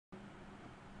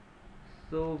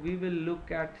So we will look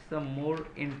at some more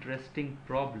interesting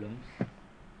problems,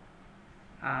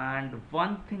 and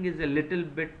one thing is a little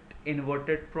bit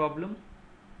inverted problem.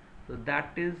 So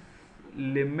that is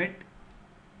limit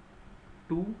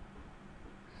 2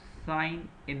 sine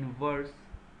inverse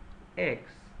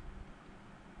x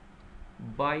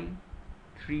by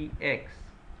 3x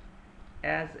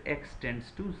as x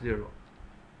tends to 0.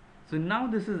 So now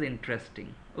this is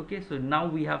interesting. Okay, so now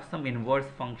we have some inverse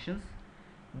functions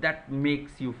that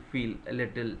makes you feel a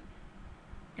little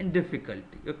in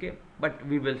difficulty. Okay, but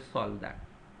we will solve that.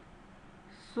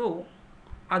 So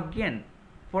again,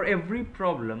 for every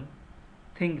problem,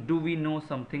 think, do we know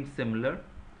something similar?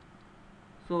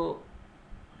 So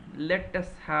let us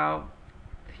have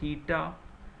theta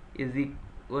is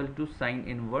equal to sine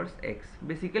inverse x.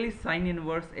 Basically sine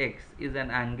inverse x is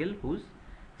an angle whose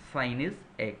sine is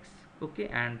x. Okay,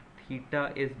 and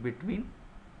theta is between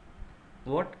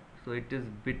what? So it is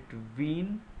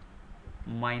between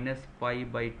minus pi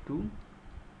by 2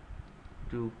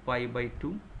 to pi by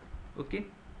 2. Okay,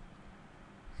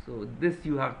 so this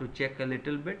you have to check a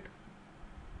little bit.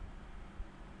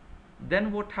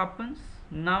 Then what happens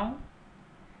now?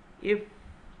 If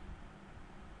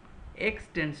x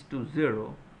tends to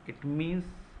 0, it means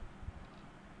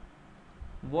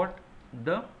what?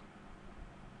 The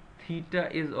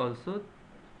theta is also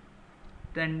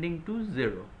tending to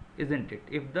 0, isn't it?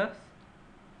 If the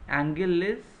angle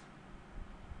is,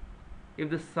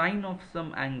 if the sine of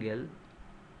some angle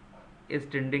is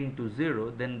tending to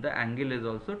 0, then the angle is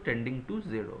also tending to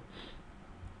 0.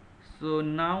 So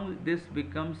now this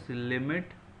becomes limit,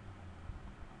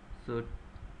 so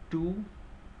 2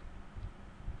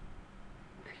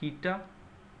 theta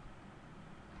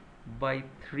by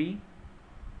 3,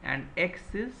 and x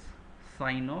is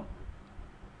sine of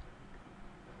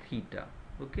theta.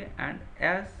 Okay, and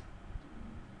as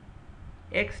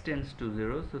x tends to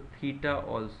 0, so theta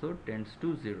also tends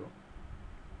to 0.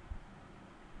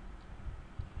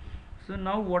 So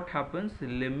now what happens?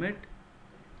 Limit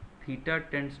theta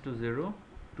tends to 0,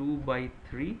 2 by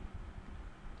 3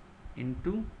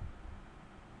 into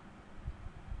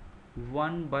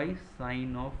 1 by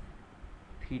sine of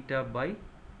theta by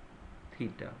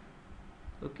theta.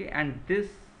 Okay, and this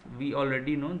we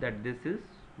already know that this is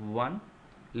 1.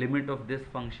 Limit of this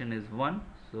function is 1.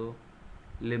 So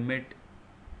limit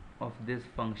of this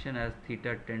function as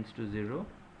theta tends to 0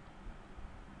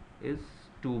 is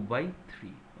 2 by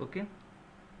 3. Okay,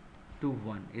 2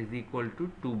 1 is equal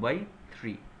to 2 by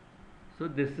 3. So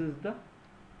this is the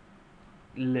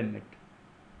limit.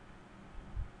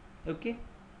 Okay,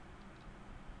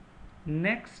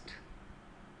 next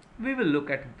we will look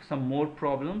at some more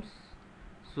problems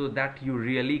so that you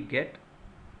really get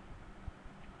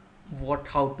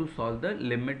how to solve the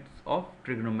limits of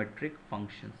trigonometric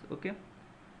functions. Okay,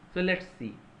 so let's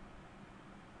see.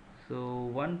 So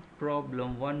one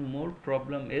more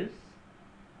problem is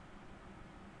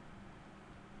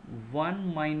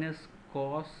 1 minus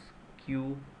cos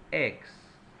cube x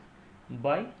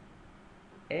by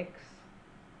x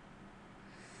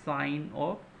sine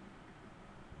of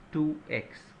 2x,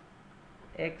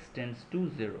 x tends to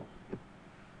 0.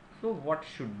 So what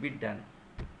should be done?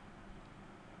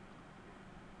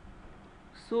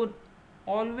 So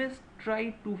always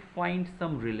try to find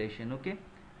some relation. Okay,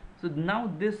 so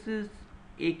now this is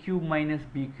a cube minus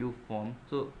b cube form.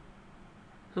 So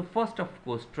first, of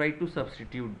course, try to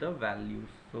substitute the values.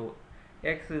 So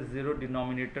x is 0,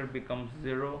 denominator becomes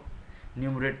 0,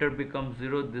 numerator becomes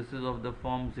 0. This is of the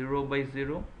form 0 by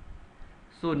 0.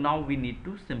 So now we need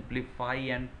to simplify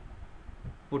and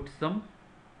put some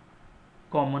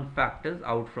common factors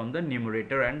out from the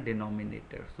numerator and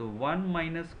denominator. So 1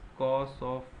 minus cos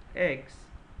of x,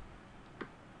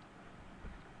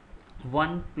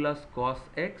 1 plus cos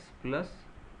x plus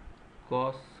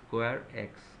cos square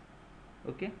x.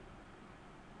 Okay,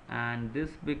 and this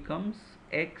becomes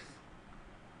x,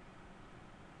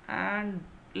 and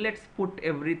let's put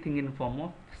everything in form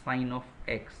of sine of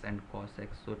x and cos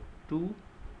x. So 2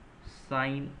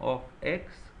 sine of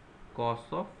x cos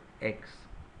of x.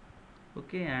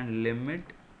 Okay, and limit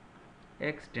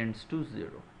x tends to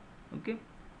 0. Okay,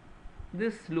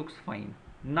 this looks fine.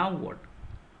 Now what?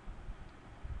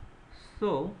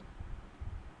 So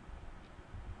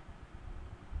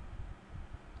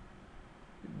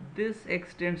this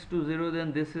x tends to 0,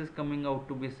 then this is coming out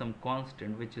to be some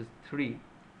constant, which is 3.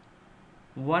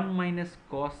 1 minus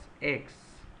cos x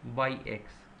by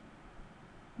x.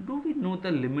 Do we know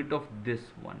the limit of this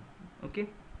one? Okay,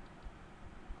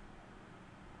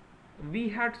 we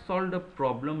had solved a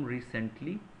problem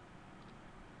recently,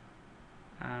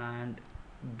 and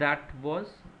that was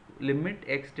limit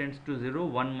x tends to 0,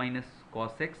 1 minus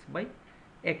cos x by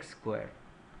x square.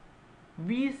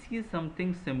 We see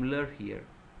something similar here.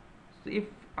 So if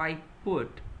I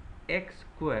put x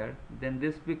square, then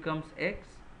this becomes x.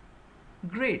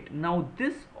 Great. Now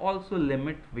this also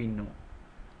limit we know.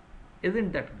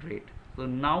 Isn't that great? So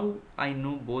now I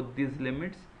know both these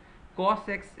limits. Cos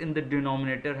x in the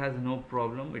denominator has no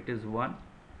problem, it is 1.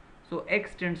 So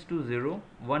x tends to 0,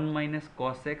 1 minus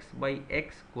cos x by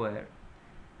x square.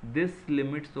 This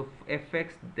limit, so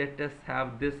fx, let us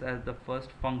have this as the first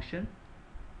function.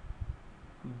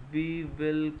 We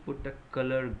will put a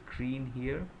color green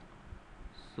here.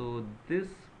 So this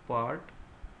part,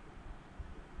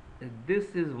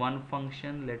 this is one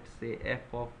function, let's say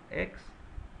f of x.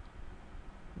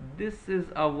 This is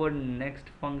our next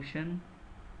function.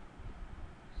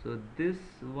 So this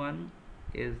one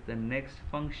is the next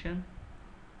function,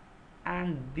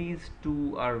 and these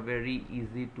two are very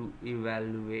easy to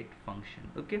evaluate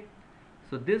function. Okay,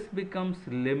 so this becomes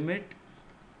limit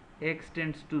x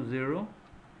tends to 0.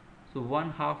 So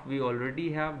 1/2 we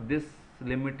already have. This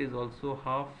limit is also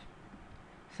half.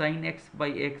 Sin x by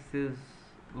x is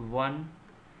 1,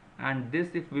 and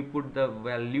this, if we put the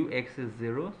value, x is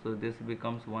 0, so this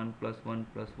becomes 1 plus 1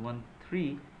 plus 1,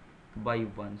 3 by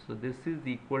 1. So this is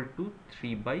equal to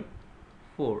 3 by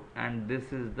 4, and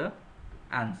this is the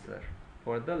answer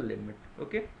for the limit.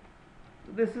 Okay,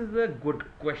 so this is a good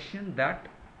question that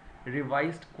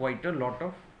revised quite a lot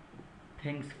of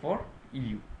things for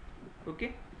you.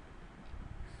 Okay,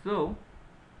 so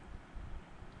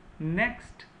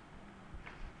next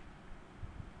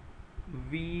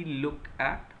we look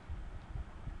at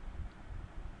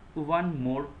one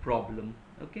more problem.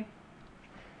 Okay,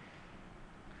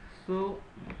 so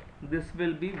this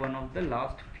will be one of the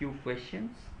last few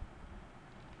questions.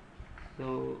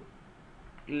 So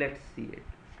let's see it.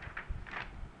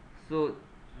 So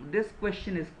this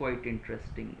question is quite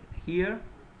interesting. Here,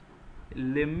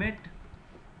 limit,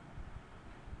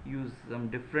 use some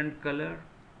different color,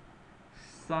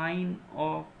 sine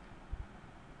of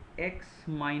x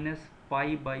minus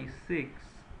pi by 6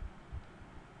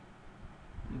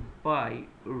 by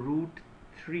root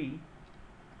 3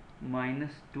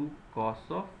 minus 2 cos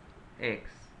of x.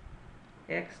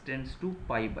 X tends to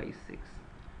pi by 6.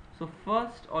 So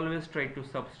first, always try to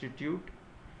substitute.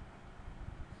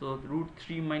 So root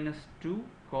 3 minus 2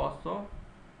 cos of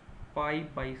pi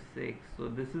by 6. So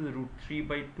this is root 3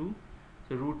 by 2.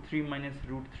 So root 3 minus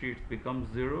root 3, it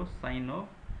becomes 0. Sine of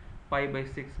pi by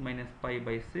 6 minus pi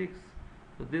by 6.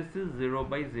 So this is 0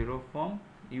 by 0 form.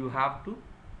 You have to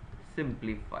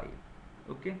simplify.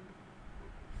 Okay,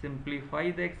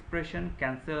 simplify the expression,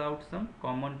 cancel out some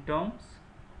common terms.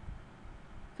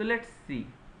 So let's see.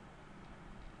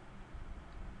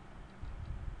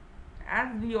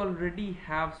 As we already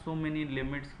have so many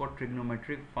limits for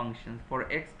trigonometric functions for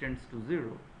x tends to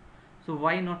 0, so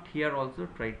why not here also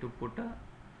try to put a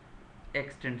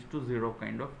x tends to 0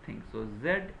 kind of thing. So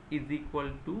z is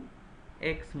equal to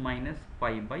x minus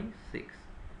pi by 6.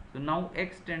 So now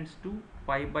x tends to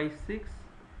pi by 6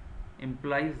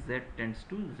 implies z tends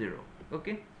to 0.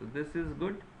 Okay, so this is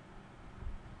good.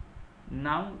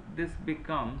 Now this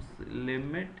becomes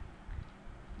limit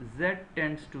z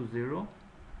tends to 0,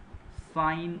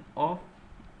 sine of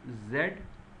z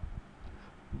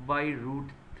by root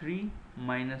 3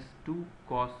 minus 2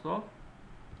 cos of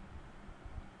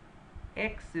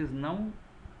x is now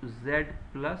z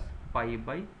plus pi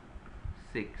by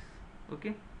 6.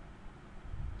 Okay,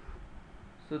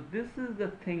 so this is the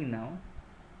thing now.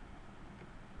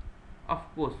 Of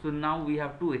course, so now we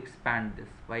have to expand this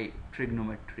by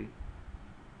trigonometry.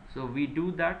 So we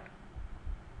do that.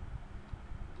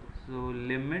 So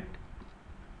limit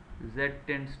z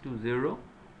tends to 0,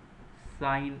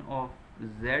 sine of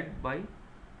z by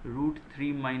root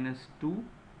 3 minus 2.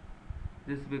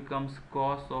 This becomes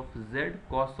cos of z.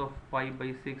 Cos of pi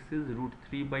by 6 is root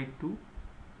 3 by 2.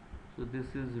 So this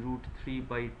is root 3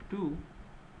 by 2,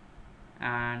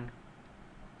 and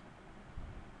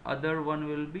other one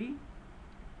will be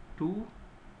 2.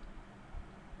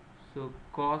 So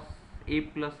cos a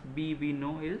plus b we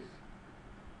know is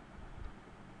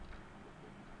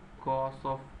cos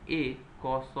of a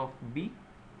cos of b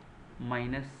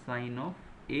minus sine of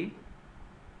a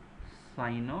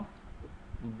sine of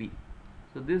b.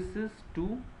 So this is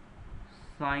 2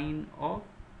 sine of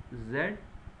z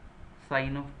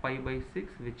sine of pi by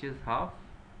 6, which is half.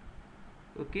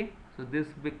 Okay, so this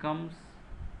becomes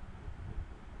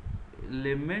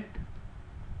limit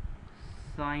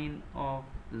sine of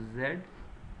z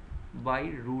by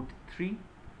root 3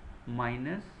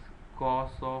 minus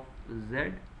cos of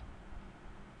z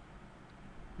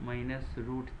minus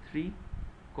root 3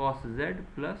 cos z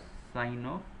plus sine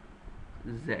of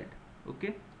z.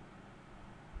 Okay,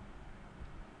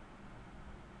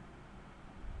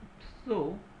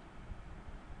 so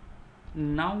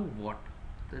now what?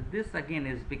 So this again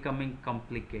is becoming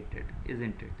complicated,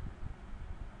 isn't it?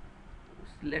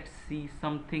 Let's see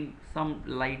some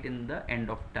light in the end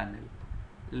of tunnel.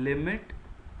 Limit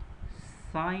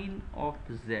sine of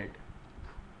z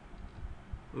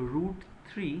root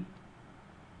 3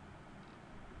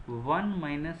 1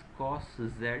 minus cos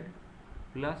z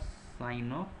plus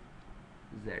sine of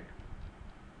z.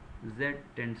 Z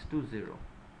tends to 0.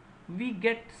 We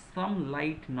get some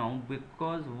light now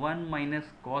because 1 minus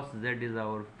cos z is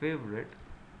our favorite.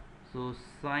 So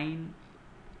sine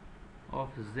of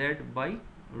z by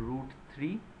root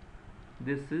 3,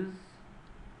 this is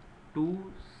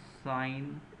 2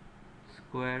 sine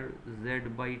square z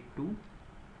by 2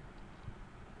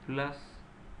 plus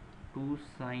 2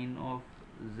 sine of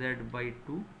z by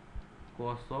 2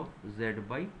 cos of z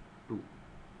by 2.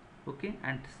 Okay,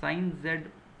 and sine z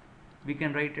we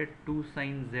can write it 2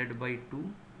 sine z by 2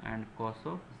 and cos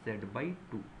of z by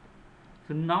 2.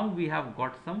 So now we have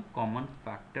got some common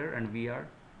factor and we are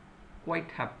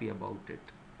quite happy about it.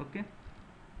 Okay,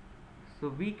 so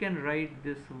we can write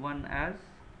this one as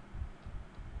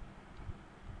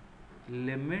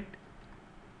limit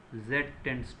z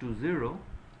tends to 0,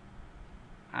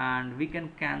 and we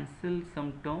can cancel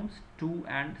some terms 2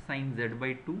 and sine z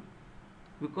by 2,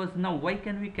 because now why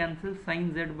can we cancel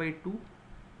sine z by 2?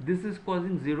 This is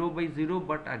causing 0 by 0,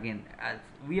 but again as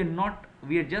we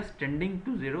are just tending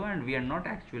to 0 and we are not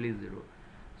actually 0.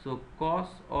 So cos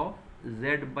of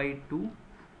z by 2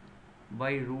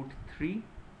 by root 3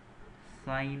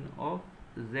 sine of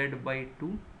z by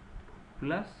 2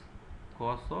 plus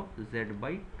cos of z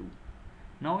by 2.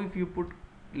 Now if you put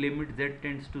limit z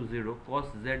tends to 0, cos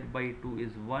z by 2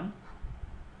 is 1,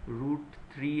 root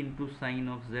 3 into sine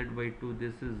of z by 2,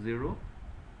 this is 0,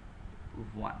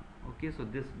 1. Okay, so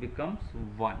this becomes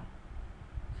 1.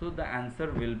 So the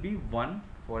answer will be 1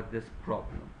 for this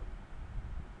problem.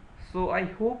 So I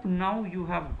hope now you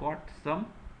have got some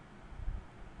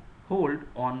hold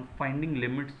on finding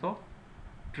limits of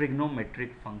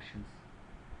trigonometric functions.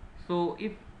 So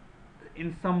if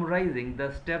in summarizing,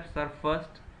 the steps are: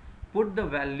 first, put the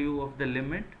value of the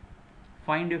limit,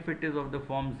 find if it is of the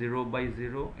form 0 by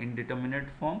 0 indeterminate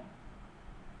form,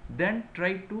 then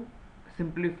try to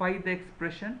simplify the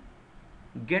expression,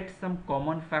 get some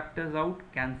common factors out,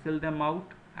 cancel them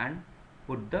out and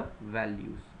put the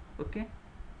values. Okay,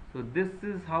 so this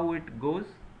is how it goes,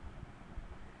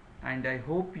 and I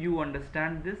hope you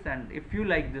understand this. And if you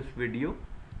like this video,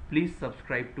 please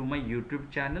subscribe to my YouTube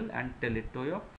channel and tell it to your